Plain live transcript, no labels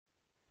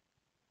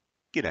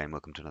G'day and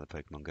welcome to another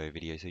Pokemon Go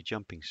video. So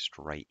jumping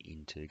straight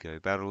into Go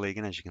Battle League,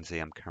 and as you can see,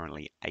 I'm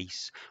currently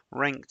Ace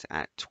ranked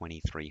at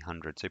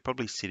 2300. So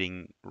probably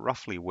sitting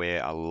roughly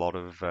where a lot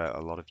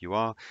of you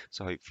are.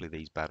 So hopefully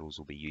these battles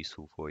will be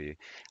useful for you.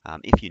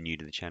 If you're new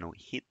to the channel,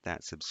 hit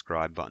that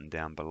subscribe button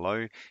down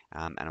below,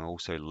 and I'm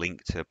also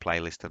linked to a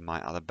playlist of my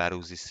other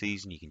battles this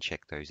season. You can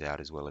check those out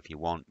as well if you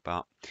want.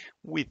 But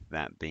with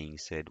that being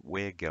said,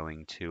 we're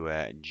going to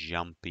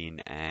jump in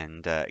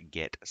and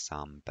get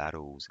some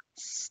battles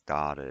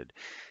started.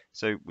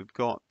 So we've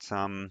got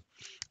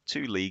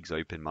two leagues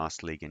open,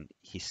 Master League and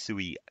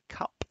Hisui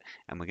Cup,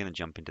 and we're going to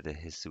jump into the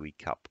Hisui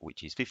Cup,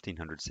 which is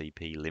 1500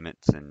 CP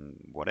limits and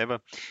whatever.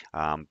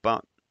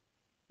 But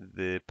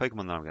the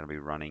Pokemon that I'm going to be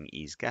running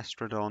is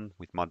Gastrodon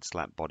with Mud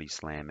Slap, Body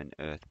Slam, and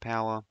Earth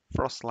Power,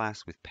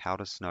 Froslass with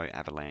Powder Snow,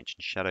 Avalanche,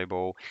 and Shadow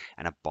Ball,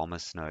 and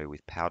Abomasnow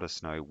with Powder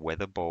Snow,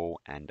 Weather Ball,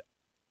 and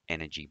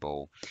Energy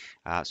Ball.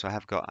 So I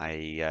have got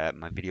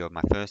my video of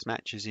my first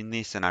matches in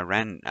this, and I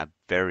ran a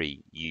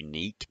very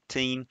unique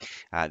team.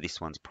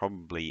 This one's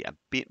probably a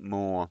bit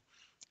more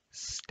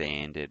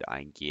standard,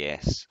 I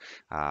guess.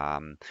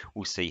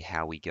 We'll see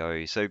how we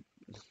go. So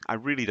I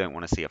really don't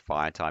want to see a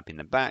fire type in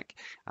the back,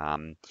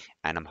 and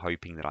I'm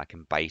hoping that I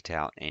can bait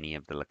out any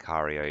of the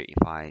Lucario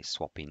if I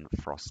swap in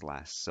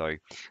Froslass. So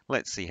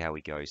let's see how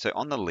we go. So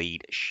on the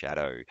lead,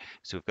 Shadow.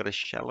 So we've got a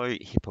shallow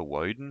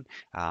Hippowoden.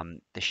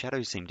 The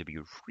Shadows seem to be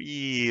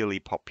really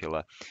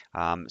popular.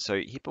 So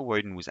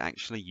Hippowoden was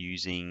actually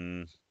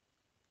using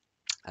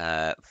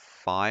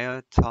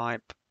fire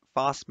type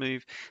fast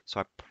move,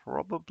 so I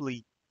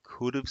probably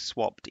could have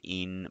swapped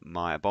in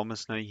my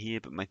Abomasnow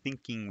here, but my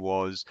thinking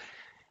was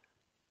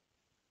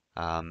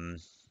um,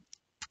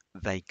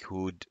 they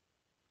could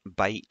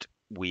bait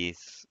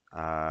with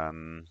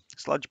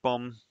Sludge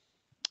Bomb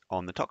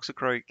on the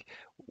Toxicroak,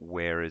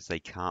 whereas they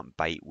can't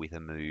bait with a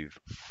move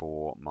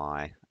for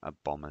my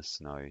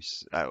Abomasnow,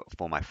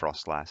 for my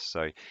Froslass.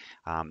 So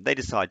they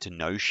decide to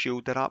no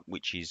shield that up,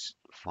 which is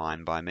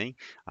fine by me.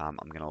 I'm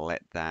going to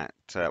let that,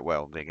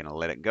 well, they're going to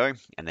let it go,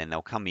 and then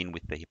they'll come in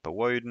with the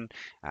Hippowoden,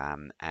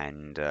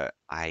 and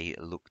I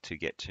look to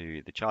get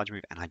to the charge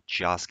move, and I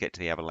just get to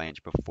the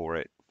Avalanche before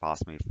it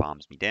fast move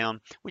farms me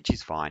down, which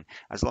is fine,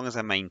 as long as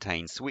I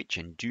maintain switch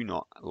and do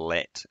not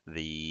let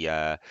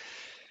the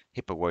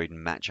Hippowoden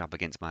match up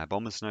against my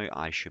Abomasnow,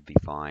 I should be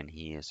fine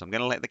here. So I'm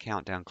going to let the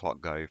countdown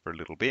clock go for a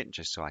little bit,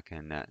 just so I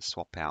can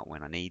swap out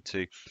when I need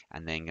to,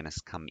 and then going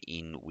to come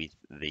in with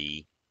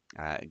the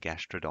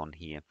Gastrodon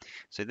here.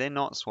 So they're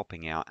not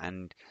swapping out,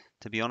 and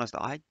to be honest,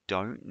 I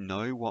don't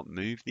know what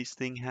move this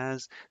thing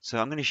has, so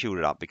I'm going to shield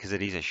it up because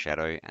it is a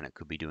shadow and it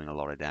could be doing a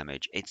lot of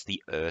damage. It's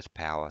the earth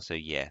power, so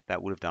yeah,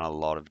 that would have done a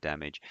lot of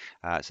damage.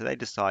 So they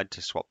decide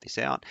to swap this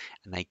out,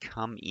 and they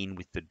come in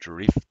with the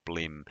Drift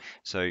Blim.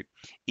 So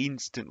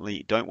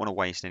instantly, don't want to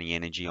waste any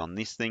energy on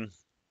this thing.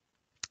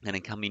 Going to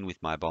come in with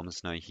my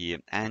Abomasnow here,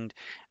 and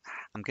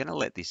I'm going to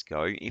let this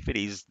go. If it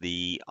is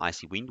the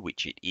Icy Wind,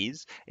 which it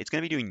is, it's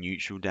going to be doing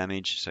neutral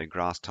damage, so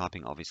grass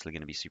typing obviously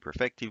going to be super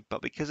effective,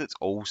 but because it's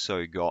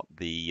also got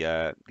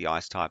the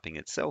ice typing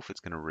itself, it's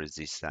going to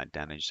resist that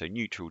damage, so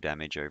neutral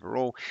damage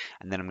overall.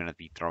 And then I'm going to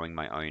be throwing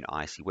my own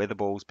Icy Weather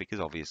Balls, because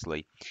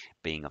obviously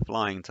being a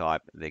flying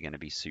type, they're going to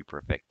be super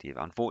effective.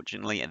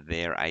 Unfortunately,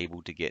 they're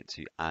able to get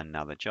to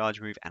another charge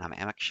move, and I'm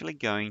actually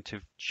going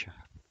to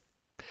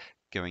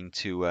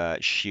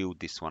shield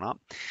this one up,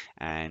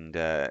 and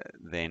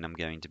then I'm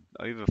going to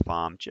over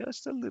farm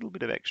just a little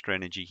bit of extra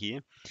energy here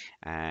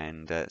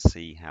and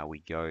see how we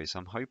go. So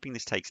I'm hoping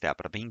this takes it out,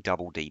 but I'm being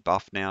double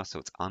debuffed now, so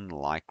it's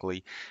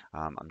unlikely.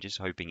 I'm just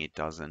hoping it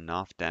does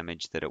enough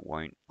damage that it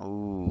won't.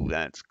 Oh,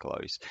 that's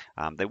close.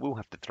 They will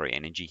have to throw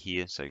energy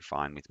here, so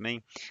fine with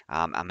me.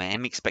 I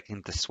am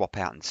expecting to swap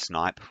out and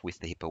snipe with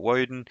the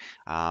Hippowoden,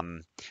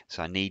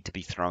 so I need to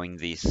be throwing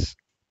this.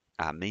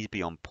 Need to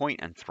be on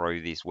point and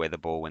throw this weather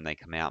ball when they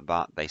come out,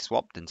 but they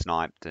swapped and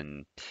sniped,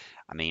 and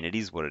I mean, it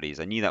is what it is.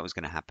 I knew that was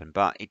going to happen,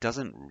 but it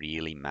doesn't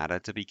really matter,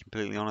 to be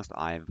completely honest.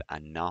 I have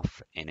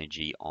enough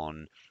energy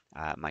on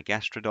my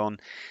Gastrodon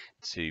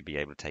to be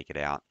able to take it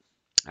out.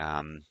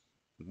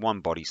 One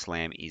body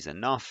slam is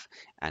enough,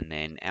 and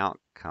then out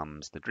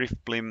comes the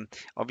Drift Blim.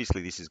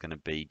 Obviously, this is going to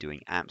be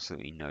doing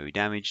absolutely no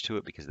damage to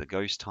it because of the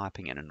ghost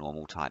typing and a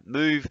normal type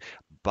move,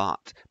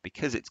 but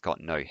because it's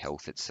got no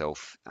health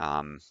itself,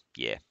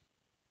 yeah,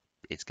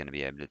 it's going to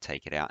be able to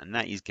take it out, and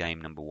that is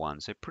game number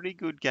one. So pretty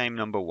good game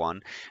number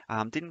one.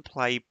 Didn't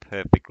play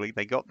perfectly.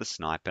 They got the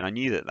snipe, and I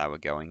knew that they were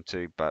going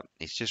to, but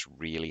it's just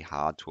really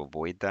hard to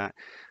avoid that.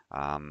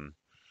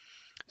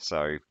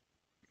 So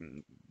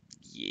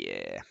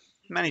yeah,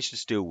 managed to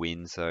still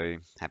win, so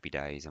happy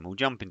days. And we'll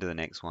jump into the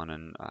next one,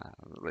 and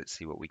let's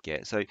see what we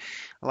get. So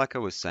like I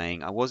was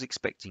saying, I was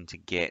expecting to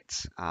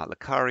get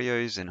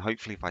Lucarios, and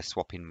hopefully if I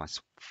swap in my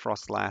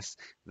Froslass,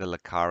 the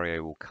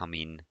Lucario will come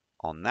in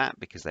on that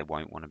because they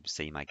won't want to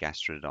see my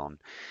Gastrodon.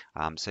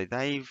 So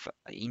they've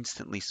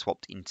instantly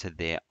swapped into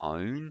their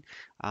own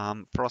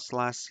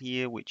Froslass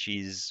here, which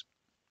is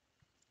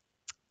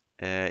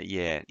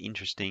yeah,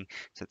 interesting.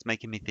 So it's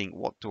making me think,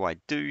 what do I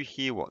do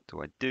here? What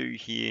do I do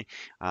here?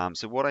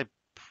 So what I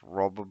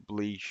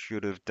probably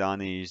should have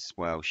done is,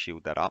 well,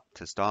 shield that up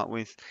to start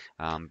with,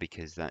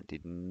 because that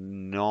did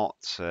not,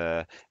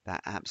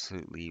 that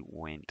absolutely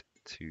went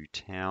to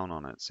town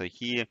on it. So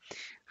here,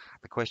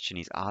 the question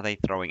is, are they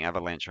throwing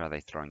Avalanche or are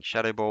they throwing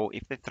Shadow Ball?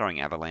 If they're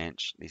throwing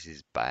Avalanche, this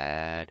is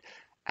bad.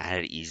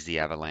 And it is the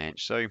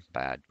Avalanche, so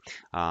bad.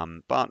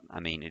 But, I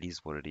mean, it is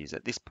what it is.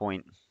 At this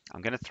point,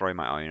 I'm going to throw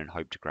my own and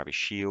hope to grab a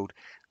shield.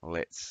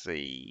 Let's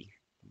see.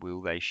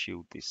 Will they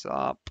shield this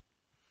up?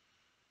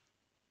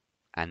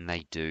 And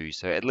they do.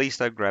 So at least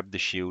I've grabbed the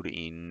shield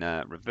in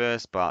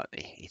reverse, but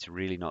it's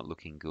really not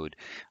looking good.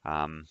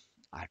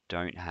 I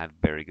don't have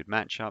very good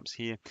matchups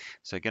here.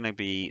 So going to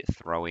be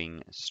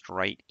throwing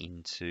straight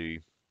into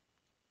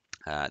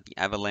the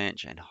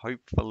Avalanche, and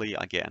hopefully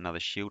I get another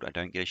shield. I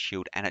don't get a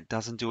shield, and it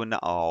doesn't do enough.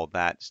 Oh,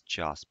 that's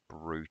just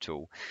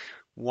brutal.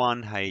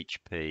 1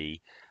 HP.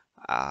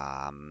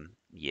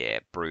 Yeah,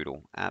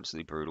 brutal.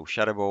 Absolutely brutal.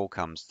 Shadow Ball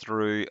comes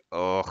through.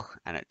 Ugh,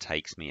 and it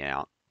takes me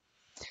out.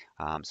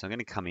 So I'm going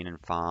to come in and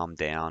farm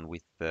down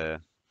with the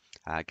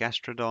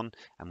Gastrodon,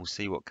 and we'll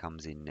see what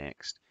comes in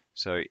next.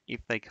 So if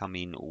they come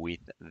in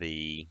with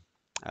the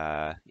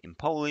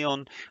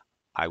Empoleon,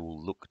 I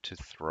will look to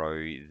throw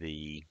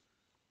the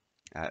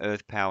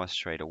Earth Power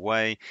straight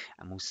away,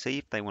 and we'll see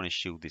if they want to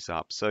shield this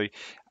up. So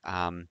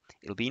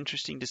it'll be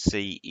interesting to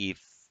see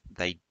if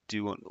they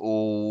do.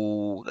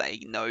 Oh,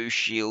 they no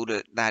shield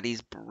it. That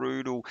is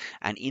brutal.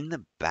 And in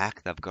the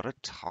back, they've got a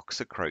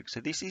Toxicroak.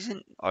 So this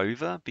isn't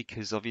over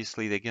because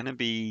obviously they're going to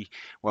be.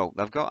 Well,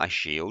 they've got a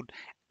shield,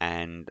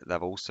 and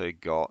they've also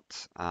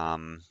got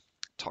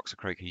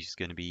Toxicroak, who's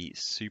going to be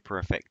super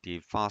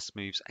effective, fast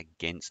moves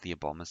against the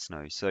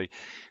Abomasnow. So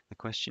the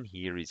question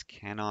here is,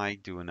 can I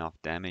do enough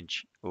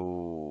damage?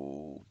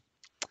 Oh,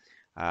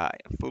 I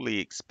fully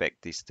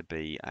expect this to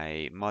be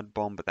a Mud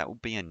Bomb, but that will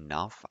be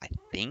enough, I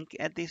think,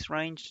 at this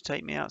range to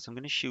take me out. So I'm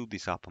going to shield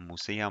this up, and we'll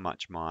see how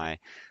much my,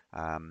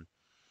 um,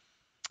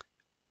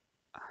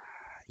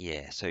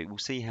 yeah, so we'll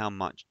see how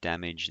much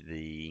damage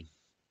the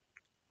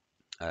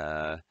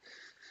uh,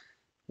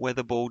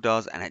 Weather Ball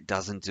does, and it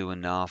doesn't do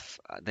enough.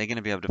 They're going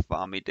to be able to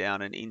farm me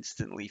down and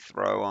instantly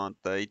throw,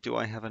 aren't they? Do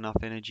I have enough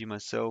energy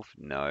myself?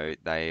 No,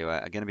 they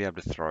are going to be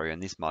able to throw,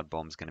 and this Mud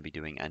Bomb's going to be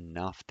doing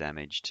enough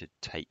damage to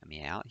take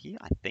me out here,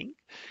 I think.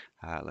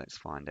 Let's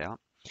find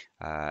out.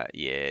 Yeah,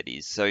 it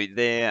is. So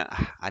there,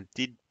 I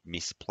did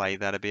misplay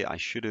that a bit. I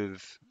should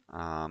have.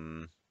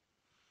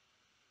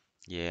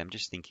 Yeah, I'm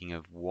just thinking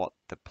of what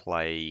the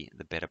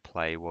better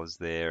play was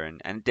there,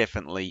 and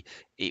definitely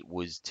it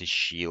was to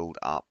shield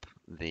up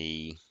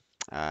the,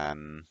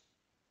 um,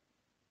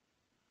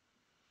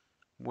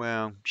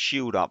 well,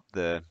 shield up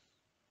the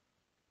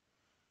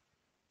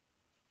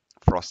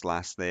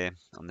Froslass there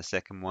on the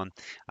second one.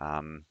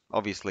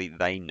 Obviously,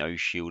 they no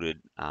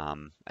shielded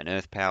an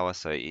Earth Power,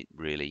 so it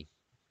really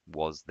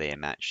was their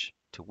match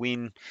to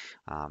win.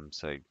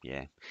 So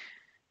yeah,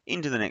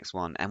 into the next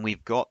one, and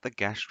we've got the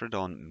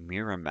Gastrodon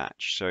mirror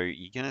match. So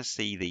you're going to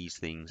see these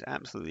things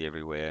absolutely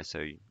everywhere.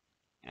 So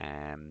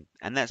and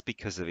that's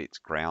because of its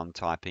ground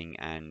typing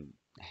and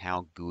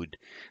how good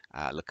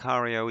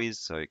Lucario is.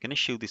 So going to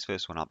shield this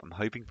first one up. I'm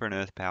hoping for an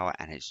Earth Power,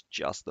 and it's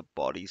just the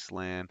Body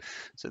Slam.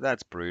 So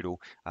that's brutal,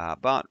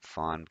 but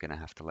fine. I'm going to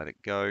have to let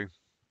it go.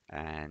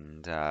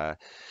 And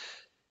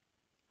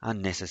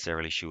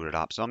unnecessarily shielded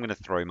up. So I'm going to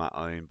throw my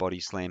own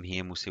Body Slam here,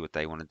 and we'll see what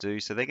they want to do.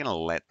 So they're going to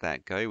let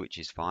that go, which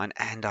is fine.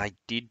 And I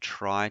did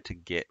try to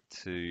get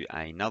to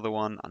another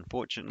one.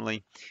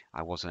 Unfortunately,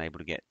 I wasn't able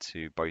to get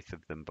to both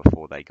of them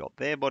before they got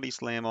their Body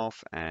Slam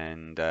off.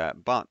 And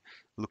but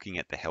looking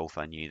at the health,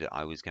 I knew that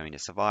I was going to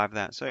survive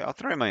that. So I'll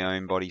throw my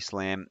own Body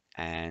Slam,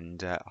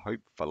 and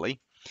hopefully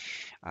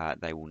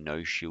they will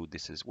no shield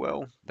this as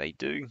well. They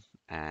do,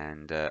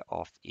 and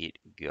off it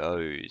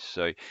goes.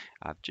 So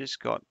I've just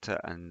got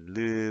a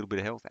little bit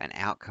of health, and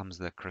out comes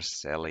the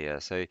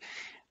Cresselia. So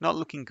not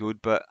looking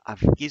good, but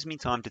it gives me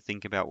time to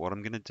think about what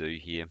I'm going to do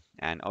here.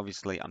 And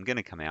obviously, I'm going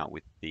to come out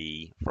with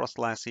the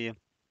Froslass here.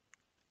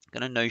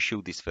 Going to no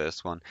shield this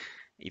first one.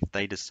 If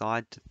they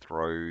decide to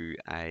throw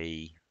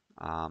a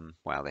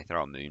well, they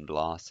throw a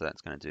Moonblast, so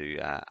that's going to do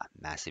a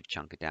massive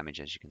chunk of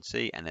damage, as you can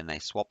see, and then they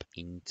swap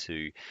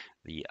into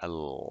the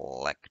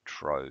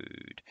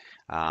Electrode.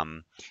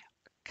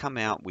 Come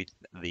out with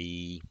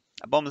the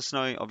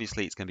Abomasnow.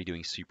 Obviously, it's going to be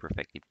doing super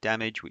effective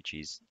damage, which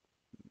is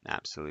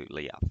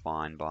absolutely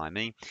fine by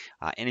me.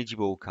 Energy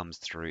Ball comes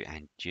through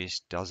and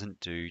just doesn't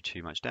do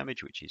too much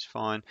damage, which is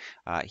fine.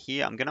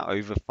 Here I'm going to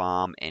over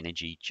farm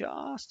energy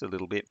just a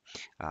little bit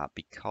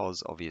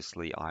because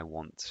obviously I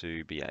want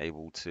to be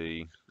able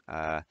to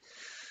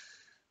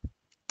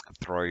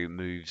throw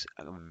moves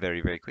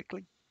very, very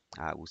quickly.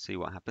 We'll see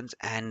what happens.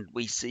 And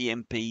we see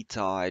MP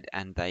tied,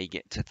 and they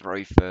get to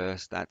throw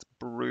first. That's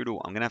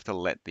brutal. I'm going to have to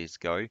let this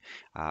go.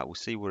 We'll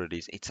see what it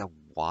is. It's a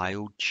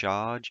wild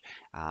charge.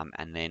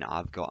 And then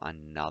I've got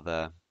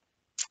another.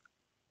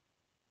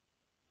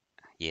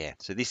 Yeah,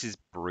 so this is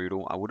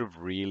brutal. I would have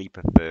really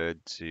preferred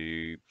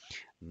to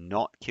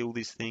not kill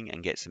this thing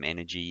and get some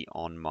energy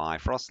on my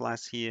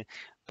Froslass here.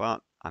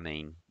 But, I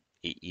mean,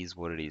 it is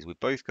what it is. We've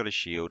both got a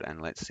shield,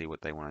 and let's see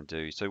what they want to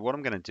do. So what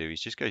I'm going to do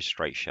is just go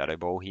straight Shadow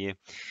Ball here.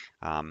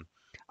 Um,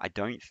 I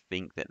don't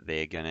think that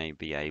they're going to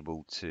be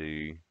able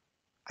to.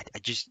 I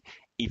just,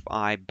 if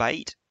I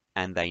bait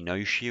and they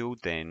no shield,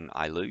 then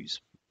I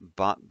lose.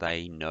 But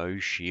they no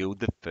shield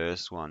the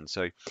first one.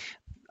 So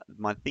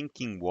my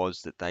thinking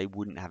was that they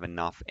wouldn't have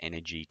enough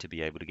energy to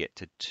be able to get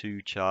to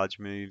 2 charge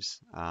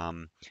moves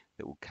that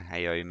will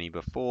KO me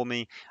before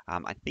me.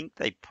 I think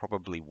they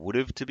probably would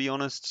have, to be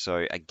honest.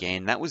 So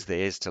again, that was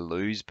theirs to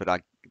lose,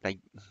 but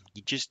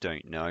you just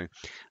don't know.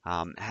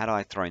 Had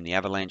I thrown the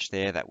avalanche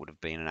there, that would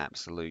have been an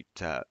absolute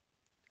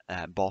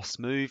boss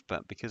move,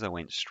 but because I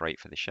went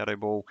straight for the Shadow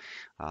Ball,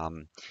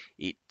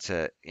 it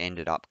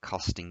ended up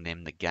costing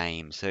them the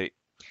game. So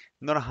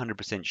not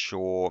 100%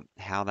 sure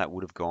how that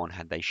would have gone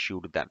had they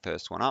shielded that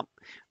first one up,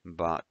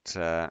 but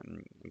I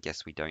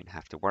guess we don't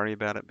have to worry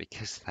about it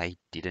because they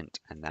didn't,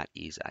 and that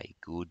is a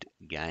good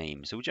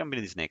game. So we'll jump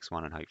into this next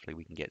one and hopefully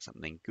we can get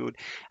something good.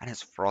 And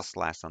it's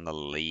Froslass on the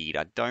lead.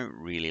 I don't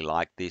really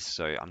like this,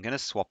 so I'm going to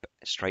swap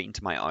straight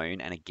into my own,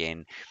 and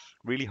again,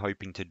 really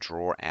hoping to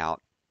draw out.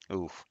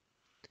 Oof,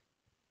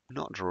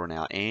 not drawing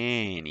out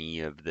any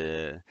of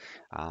the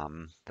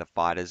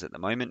fighters at the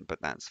moment,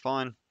 but that's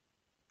fine.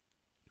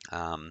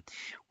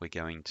 We're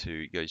going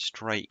to go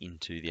straight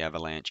into the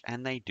avalanche,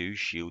 and they do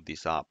shield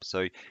this up.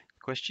 So the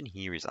question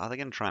here is, are they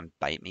going to try and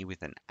bait me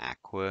with an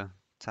aqua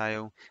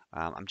tail?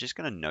 I'm just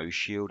going to no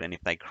shield, and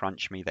if they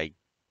crunch me, they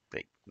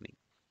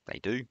they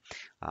do.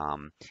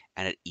 And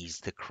it is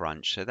the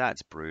crunch, so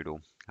that's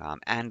brutal.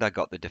 And I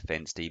got the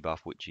defense debuff,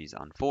 which is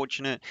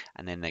unfortunate.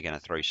 And then they're going to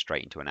throw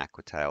straight into an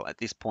Aqua Tail. At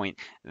this point,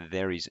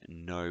 there is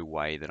no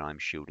way that I'm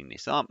shielding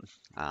this up.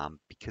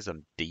 Because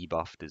I'm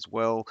debuffed as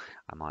well,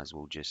 I might as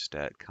well just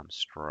come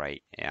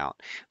straight out.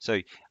 So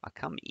I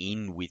come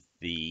in with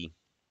the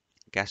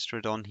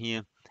Gastrodon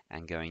here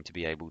and going to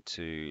be able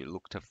to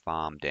look to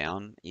farm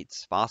down.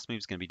 Its fast move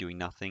is going to be doing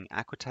nothing.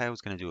 Aqua Tail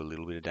is going to do a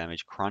little bit of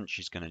damage. Crunch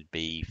is going to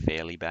be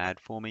fairly bad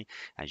for me.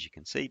 As you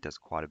can see, it does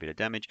quite a bit of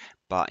damage,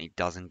 but it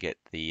doesn't get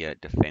the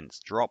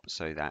defense drop,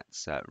 so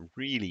that's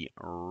really,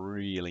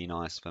 really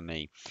nice for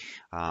me.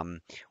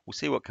 We'll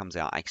see what comes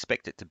out. I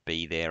expect it to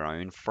be their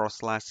own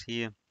Froslass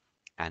here.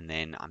 And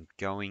then I'm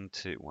going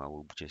to, well,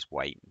 we'll just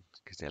wait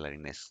because they're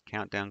letting this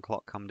countdown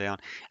clock come down.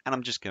 And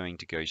I'm just going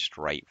to go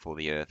straight for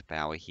the Earth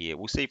Power here.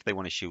 We'll see if they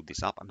want to shield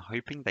this up. I'm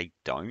hoping they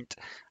don't.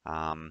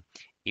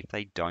 If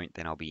they don't,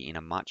 then I'll be in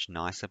a much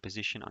nicer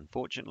position.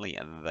 Unfortunately,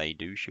 they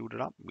do shield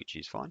it up, which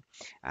is fine.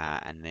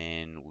 And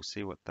then we'll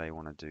see what they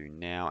want to do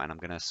now. And I'm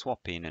going to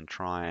swap in and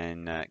try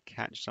and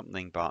catch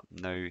something, but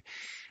no.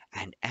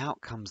 And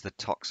out comes the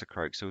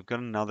Toxicroak. So we've got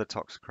another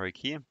Toxicroak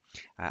here.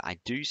 I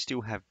do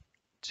still have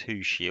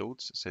 2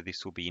 shields, so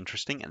this will be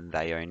interesting, and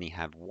they only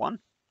have 1.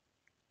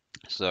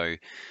 So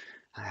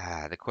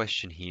the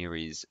question here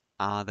is,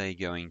 are they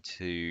going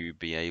to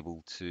be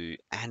able to,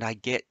 and I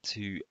get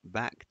to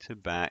back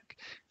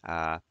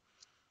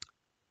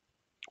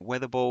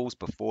weather balls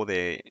before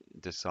they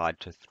decide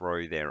to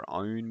throw their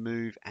own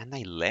move, and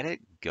they let it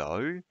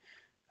go.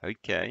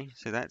 Okay,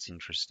 so that's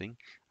interesting.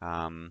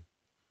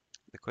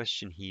 The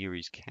question here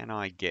is, can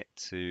I get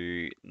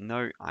to...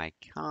 No, I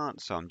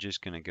can't, so I'm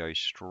just going to go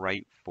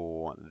straight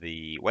for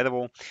the Weather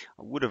Ball.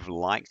 I would have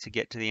liked to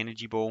get to the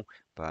Energy Ball,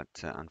 but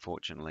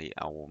unfortunately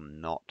I will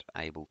not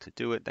able to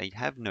do it. They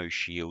have no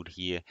shield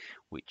here,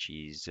 which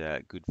is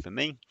good for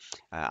me.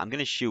 I'm going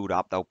to shield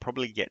up. They'll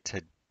probably get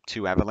to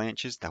 2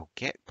 avalanches. They'll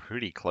get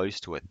pretty close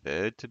to a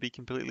third, to be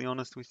completely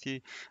honest with you.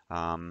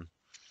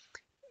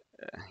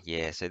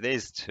 Yeah, so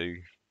there's 2.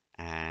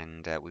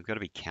 And we've got to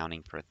be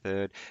counting for a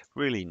third.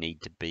 Really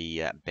need to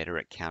be better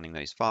at counting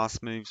those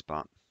fast moves,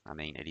 but I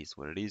mean, it is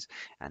what it is.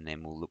 And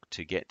then we'll look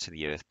to get to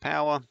the Earth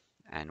Power,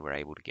 and we're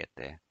able to get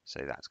there.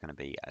 So that's going to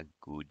be a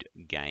good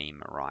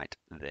game right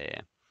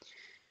there.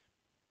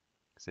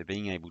 So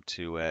being able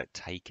to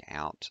take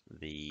out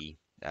the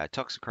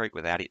Toxicroak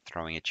without it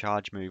throwing a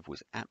charge move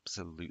was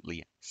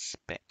absolutely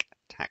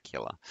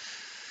spectacular.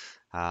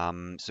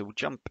 So we'll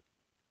jump,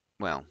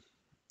 well,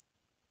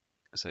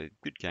 so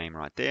good game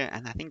right there,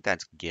 and I think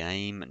that's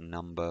game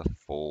number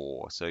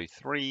 4. So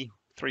three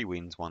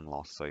wins, 1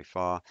 loss so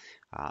far,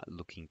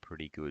 looking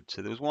pretty good.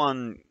 So there was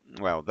one,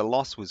 well, the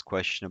loss was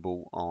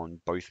questionable on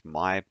both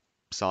my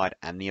side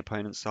and the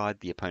opponent's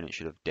side. The opponent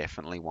should have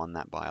definitely won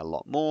that by a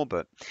lot more,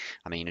 but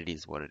I mean, it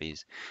is what it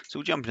is. So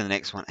we'll jump into the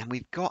next one, and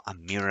we've got a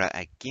mirror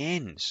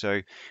again.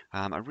 So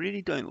I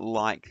really don't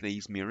like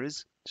these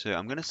mirrors, so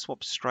I'm going to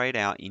swap straight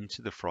out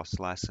into the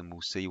Froslass, and we'll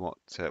see what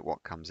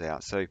comes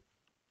out. So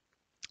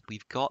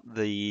we've got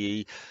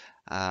the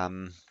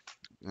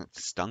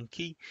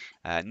Stunky,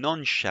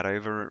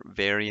 non-shadow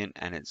variant,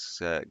 and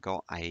it's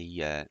got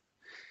a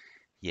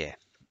yeah,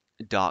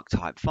 dark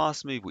type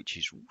fast move, which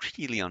is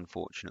really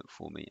unfortunate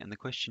for me. And the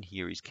question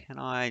here is, can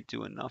I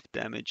do enough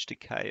damage to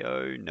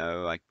KO?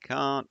 No, I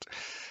can't.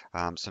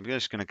 So I'm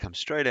just going to come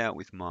straight out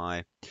with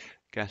my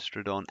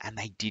Gastrodon, and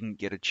they didn't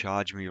get a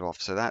charge move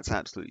off, so that's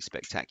absolutely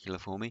spectacular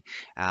for me.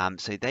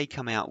 So they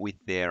come out with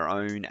their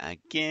own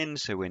again,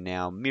 so we're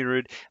now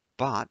mirrored,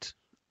 but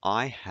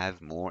I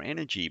have more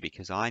energy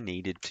because I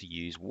needed to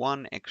use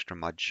one extra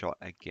mud shot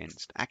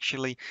against.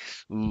 Actually,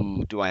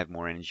 ooh, do I have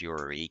more energy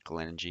or equal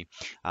energy?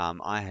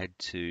 I had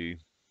to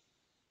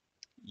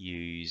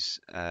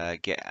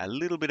get a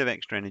little bit of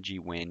extra energy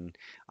when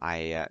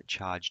I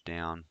charged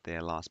down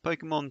their last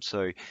Pokemon,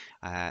 so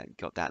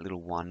got that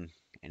little one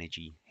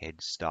energy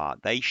head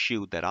start. They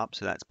shield that up,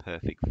 so that's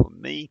perfect for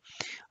me.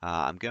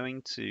 I'm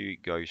going to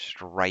go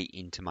straight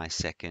into my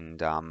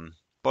second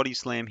body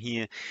slam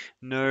here.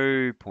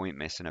 No point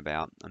messing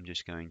about. I'm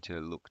just going to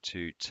look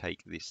to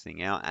take this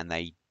thing out, and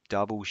they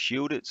double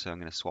shield it, so I'm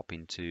going to swap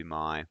into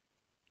my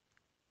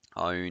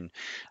own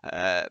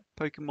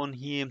Pokemon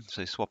here.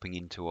 So swapping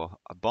into a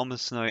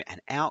Abomasnow,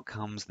 and out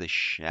comes the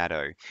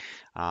Shadow.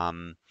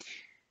 Um,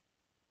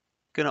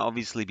 Gonna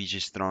obviously be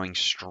just throwing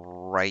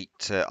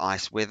straight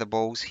ice weather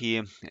balls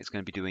here. It's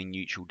going to be doing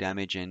neutral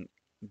damage, and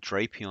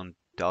Drapion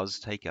does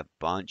take a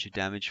bunch of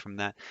damage from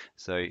that.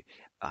 So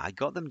I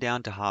got them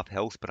down to half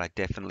health, but I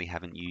definitely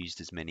haven't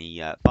used as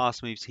many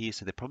fast moves here.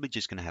 So they're probably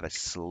just going to have a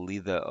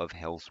slither of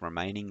health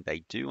remaining. They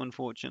do,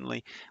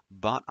 unfortunately,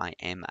 but I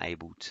am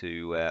able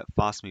to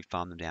fast move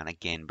farm them down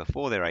again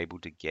before they're able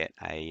to get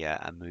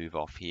a move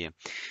off here.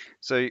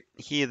 So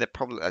here they're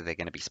going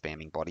to be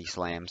spamming body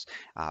slams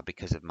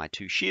because of my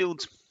two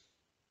shields,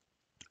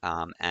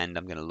 and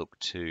I'm going to look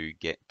to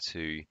get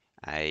to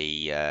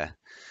a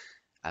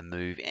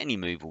move. Any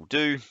move will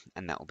do,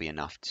 and that will be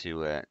enough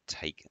to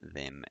take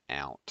them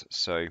out.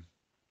 So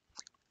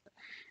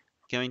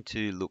going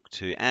to look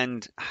to,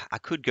 and I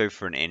could go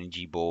for an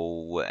energy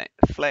ball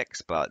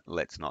flex, but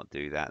let's not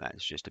do that.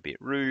 That's just a bit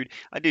rude.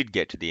 I did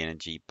get to the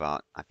energy,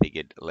 but I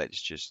figured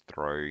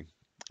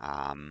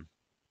um,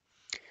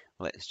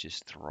 let's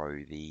just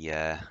throw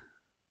the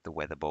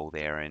weather ball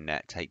there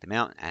and take them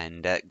out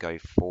and go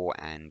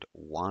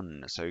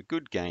 4-1. So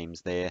good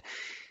games there,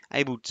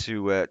 able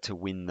to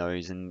win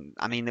those. And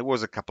I mean, there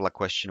was a couple of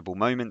questionable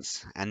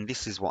moments, and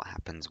this is what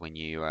happens when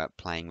you are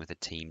playing with a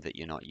team that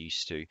you're not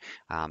used to.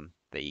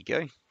 There you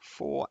go,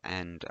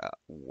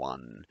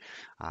 4-1.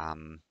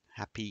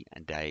 Happy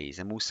days,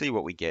 and we'll see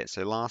what we get.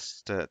 So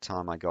last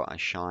time I got a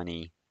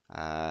shiny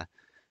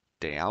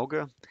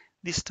Dialga.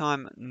 This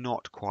time,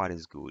 not quite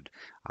as good.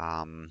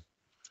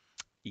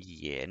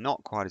 Yeah,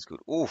 not quite as good.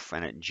 Oof,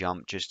 and it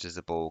jumped just as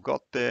the ball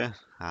got there.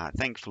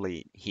 Thankfully,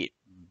 it hit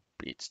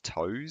its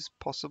toes,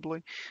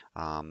 possibly.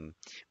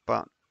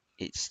 But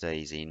it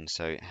stays in,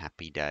 so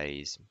happy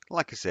days.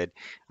 Like I said,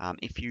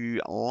 if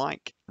you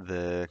like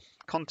the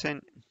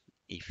content,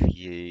 if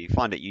you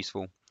find it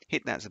useful,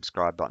 hit that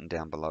subscribe button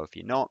down below if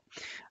you're not.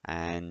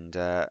 And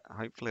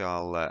hopefully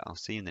I'll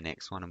see you in the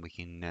next one, and we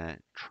can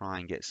try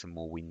and get some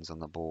more wins on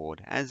the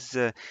board.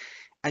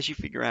 As you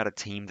figure out a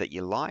team that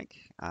you like,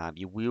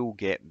 you will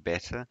get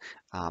better.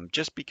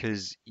 Just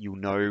because you'll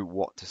know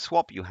what to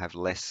swap, you'll have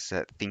less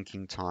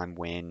thinking time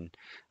when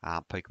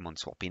Pokemon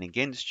swap in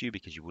against you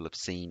because you will have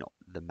seen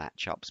the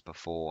matchups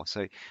before.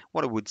 So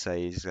what I would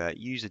say is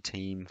use a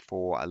team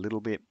for a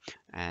little bit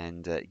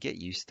and get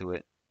used to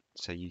it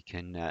so you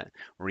can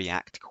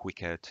react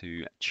quicker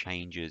to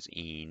changes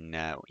in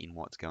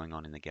what's going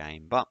on in the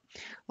game. But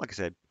like I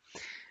said,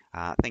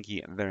 thank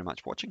you very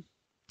much for watching.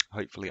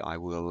 Hopefully I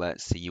will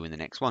see you in the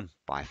next one.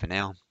 Bye for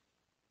now.